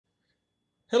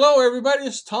Hello, everybody.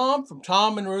 It's Tom from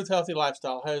Tom and Ruth Healthy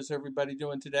Lifestyle. How's everybody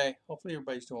doing today? Hopefully,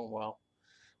 everybody's doing well.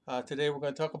 Today, we're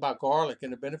going to talk about garlic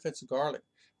and the benefits of garlic.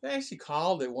 They actually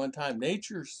called it one time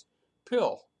nature's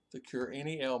pill to cure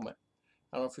any ailment.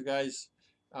 I don't know if you guys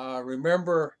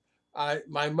remember.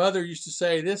 My mother used to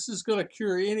say, "This is going to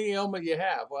cure any ailment you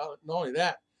have." Well, not only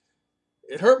that,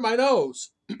 it hurt my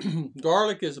nose.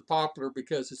 Garlic is popular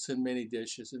because it's in many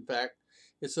dishes. In fact,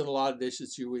 it's in a lot of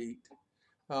dishes you eat.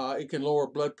 It can lower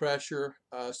blood pressure.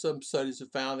 Some studies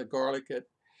have found that garlic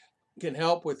can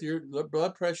help with your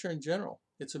blood pressure in general.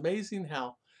 It's amazing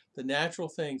how the natural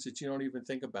things that you don't even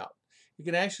think about. It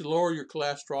can actually lower your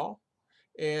cholesterol,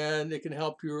 and it can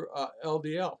help your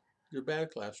LDL, your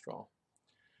bad cholesterol.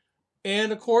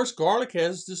 And of course, garlic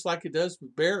has, just like it does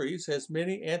with berries, has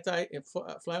many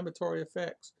anti-inflammatory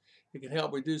effects. It can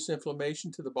help reduce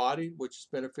inflammation to the body, which is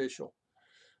beneficial,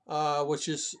 which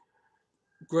is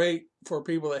great for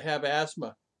people that have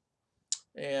asthma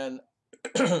and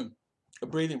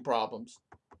breathing problems.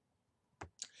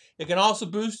 It can also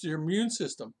boost your immune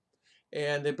system,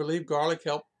 and they believe garlic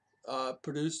helps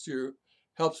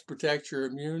protect your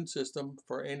immune system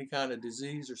for any kind of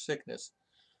disease or sickness.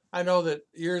 I know that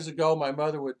years ago my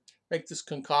mother would make this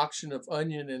concoction of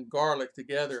onion and garlic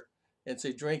together and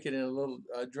say drink it in a little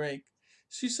drink.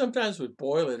 She sometimes would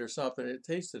boil it or something. It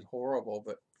tasted horrible,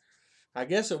 but I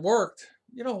guess it worked.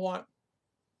 You know what?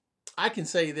 I can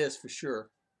say this for sure.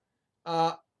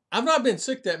 Uh, I've not been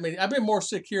sick that many. I've been more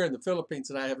sick here in the Philippines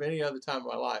than I have any other time in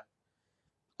my life.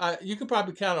 You could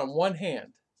probably count on one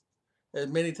hand as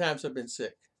many times I've been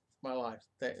sick in my life.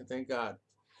 Thank God.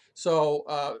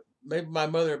 So maybe my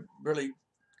mother really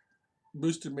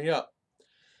boosted me up.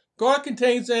 Garlic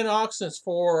contains antioxidants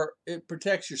for it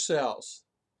protects your cells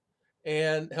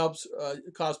and helps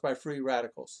caused by free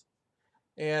radicals.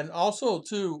 And also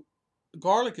too,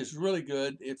 garlic is really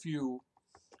good if you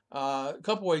a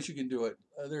couple ways you can do it.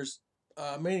 There's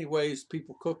many ways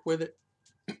people cook with it.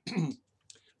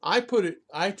 I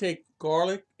take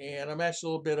garlic and I mash it a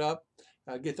little bit up,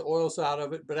 get the oils out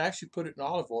of it, but I actually put it in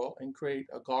olive oil and create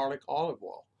a garlic olive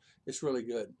oil. It's really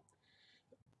good.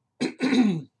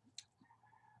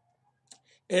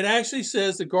 It actually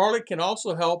says the garlic can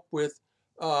also help with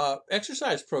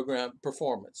exercise program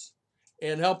performance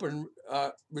and help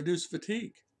reduce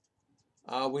fatigue.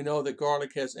 We know that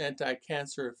garlic has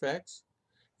anti-cancer effects,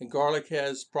 and garlic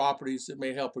has properties that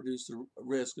may help reduce the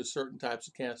risk of certain types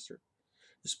of cancer,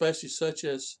 especially such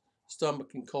as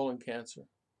stomach and colon cancer.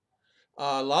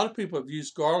 A lot of people have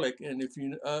used garlic, and if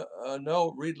you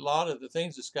read a lot of the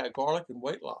things that's got garlic and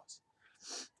weight loss.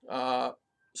 Uh,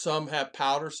 some have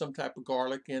powder, some type of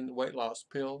garlic in weight loss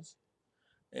pills,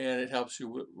 and it helps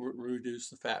you reduce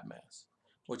the fat mass,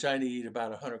 which I need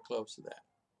about 100 cloves of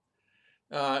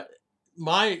that.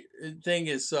 My thing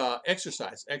is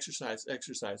exercise, exercise,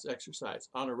 exercise, exercise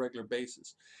on a regular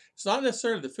basis. It's not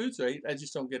necessarily the foods I eat. I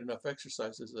just don't get enough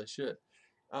exercise as I should.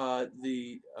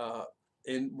 The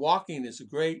And walking is a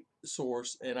great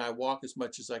source, and I walk as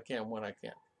much as I can when I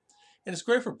can. And it's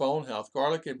great for bone health.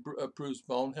 Garlic improves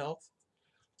bone health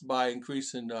by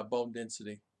increasing bone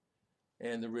density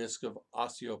and the risk of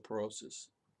osteoporosis.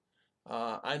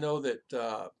 I know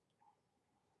that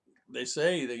they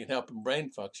say they can help in brain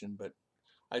function, but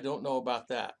I don't know about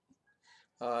that.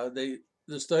 The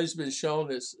study's been shown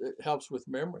that it helps with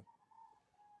memory,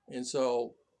 and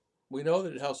so we know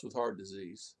that it helps with heart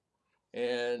disease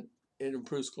and it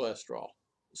improves cholesterol.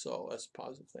 So that's a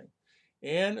positive thing.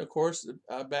 And of course,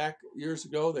 back years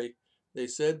ago, they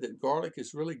said that garlic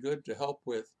is really good to help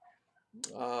with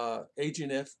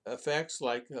aging effects,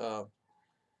 like to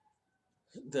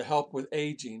help with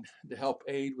aging, to help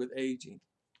aid with aging.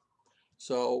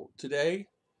 So today,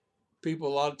 people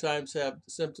a lot of times have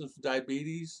symptoms of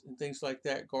diabetes and things like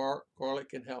that. Garlic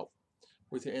can help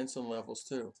with your insulin levels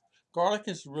too. Garlic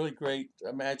is a really great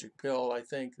magic pill, I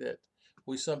think, that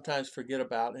we sometimes forget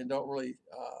about and don't really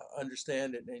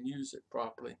understand it and use it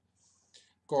properly.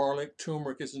 Garlic,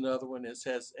 turmeric is another one that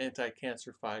has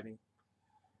anti-cancer fighting.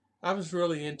 I was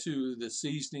really into the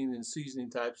seasoning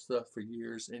type stuff for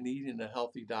years and eating a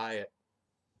healthy diet.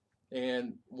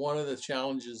 And one of the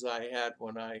challenges I had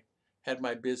when I had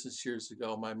my business years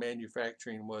ago, my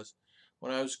manufacturing, was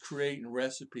when I was creating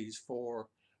recipes for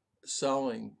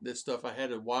selling this stuff. I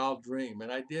had a wild dream,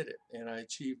 and I did it, and I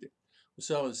achieved it. Was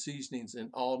selling seasonings and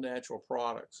all natural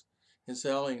products, and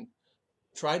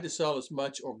tried to sell as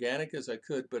much organic as I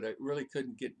could, but I really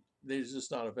couldn't get. They're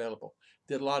just not available.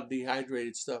 Did a lot of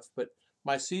dehydrated stuff, but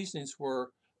my seasonings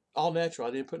were all natural.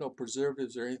 I didn't put no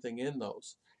preservatives or anything in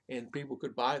those, and people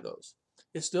could buy those.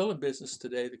 It's still in business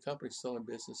today. The company's still in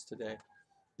business today.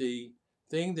 The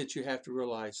thing that you have to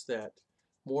realize that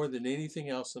more than anything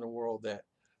else in the world, that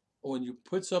when you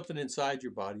put something inside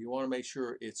your body, you want to make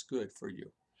sure it's good for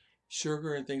you.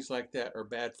 Sugar and things like that are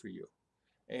bad for you.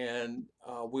 And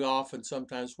we often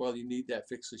sometimes, well, you need that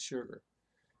fix of sugar.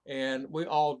 And we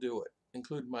all do it,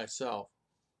 including myself.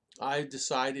 I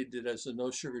decided that it's a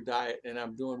no sugar diet, and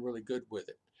I'm doing really good with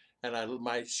it. And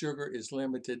my sugar is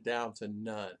limited down to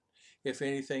none. If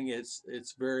anything, it's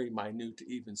very minute to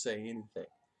even say anything.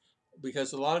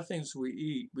 Because a lot of things we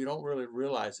eat, we don't really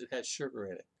realize it has sugar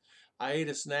in it. I ate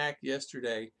a snack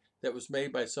yesterday that was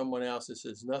made by someone else. It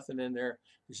says nothing in there.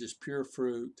 It's just pure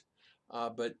fruit.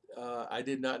 But I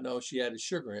did not know she added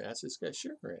sugar in it. I said, it's got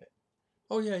sugar in it.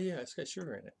 Oh, yeah, yeah, it's got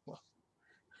sugar in it. Well,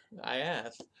 I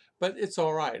asked, but it's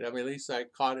all right. I mean, at least I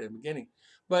caught it in the beginning.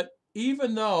 But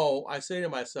even though I say to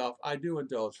myself, I do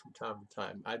indulge from time to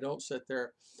time. I don't sit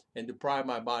there and deprive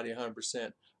my body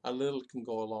 100%. A little can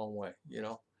go a long way, you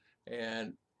know.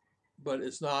 And but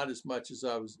it's not as much as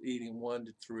I was eating 1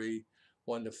 to 3,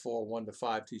 1 to 4, 1 to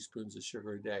 5 teaspoons of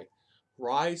sugar a day.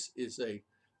 Rice is a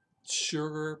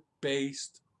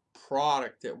sugar-based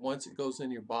product that once it goes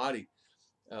in your body,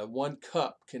 1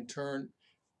 cup can turn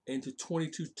into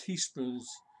 22 teaspoons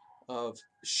of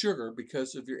sugar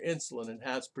because of your insulin and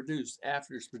how it's produced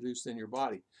after it's produced in your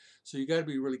body. So you got to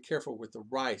be really careful with the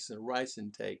rice and rice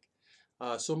intake.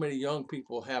 So many young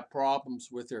people have problems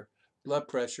with their blood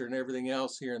pressure and everything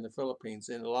else here in the Philippines,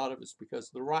 and a lot of it's because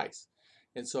of the rice.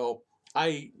 And so I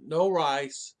eat no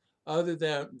rice other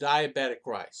than diabetic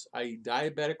rice. I eat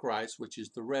diabetic rice, which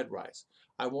is the red rice.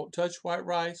 I won't touch white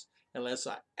rice unless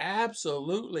I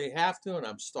absolutely have to and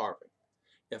I'm starving.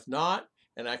 If not,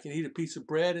 and I can eat a piece of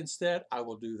bread instead, I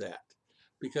will do that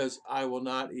because I will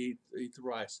not eat the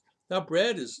rice. Now,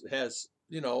 bread has,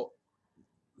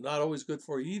 not always good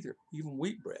for you either, even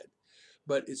wheat bread.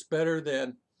 But it's better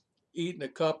than eating a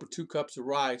cup or 2 cups of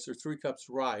rice or 3 cups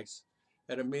of rice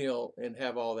at a meal and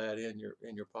have all that in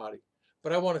your body.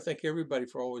 But I want to thank everybody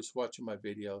for always watching my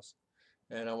videos,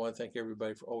 and I want to thank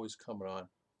everybody for always coming on.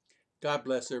 God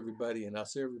bless everybody, and I'll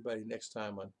see everybody next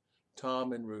time on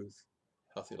Tom and Ruth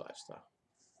Healthy Lifestyle.